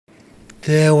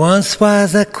There once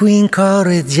was a queen called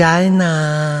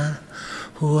Regina,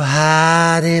 who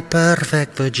had a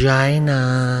perfect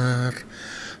vagina.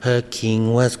 Her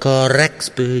king was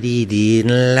correct, but he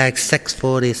didn't like sex,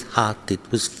 for his heart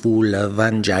it was full of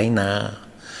angina.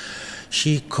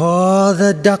 She called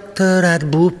the doctor at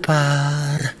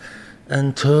Boopar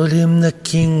and told him the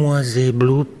king was a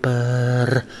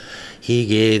blooper. He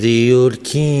gave the old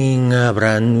king a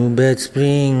brand new bed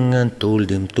spring and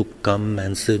told him to come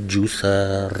and seduce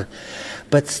her.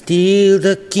 But still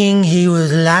the king he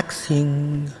was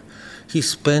laxing. He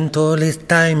spent all his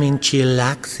time in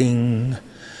chillaxing.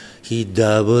 He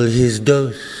doubled his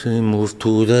dose, he moved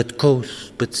to the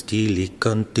coast, but still he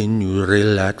continued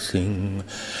relaxing.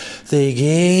 They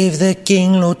gave the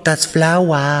king lotus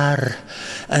flower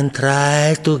and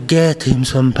tried to get him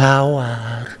some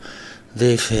power.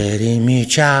 They fed him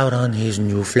each out on his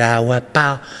new flower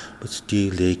power, but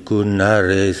still they could not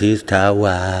raise his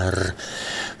tower.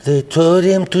 They told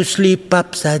him to sleep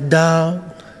upside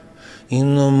down.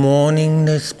 In the morning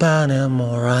they spun him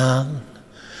around.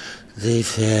 They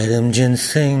fed him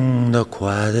ginseng, the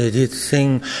choir they did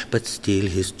sing, but still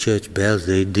his church bells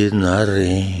they did not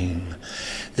ring.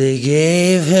 They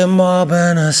gave him orb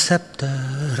and a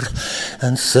scepter,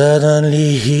 and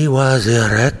suddenly he was a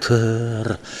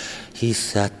rector. He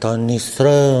sat on his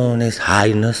throne, his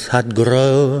highness had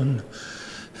grown,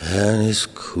 and his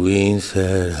queen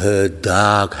said her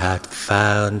dog had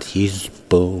found his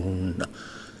bone.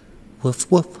 Woof,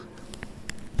 woof.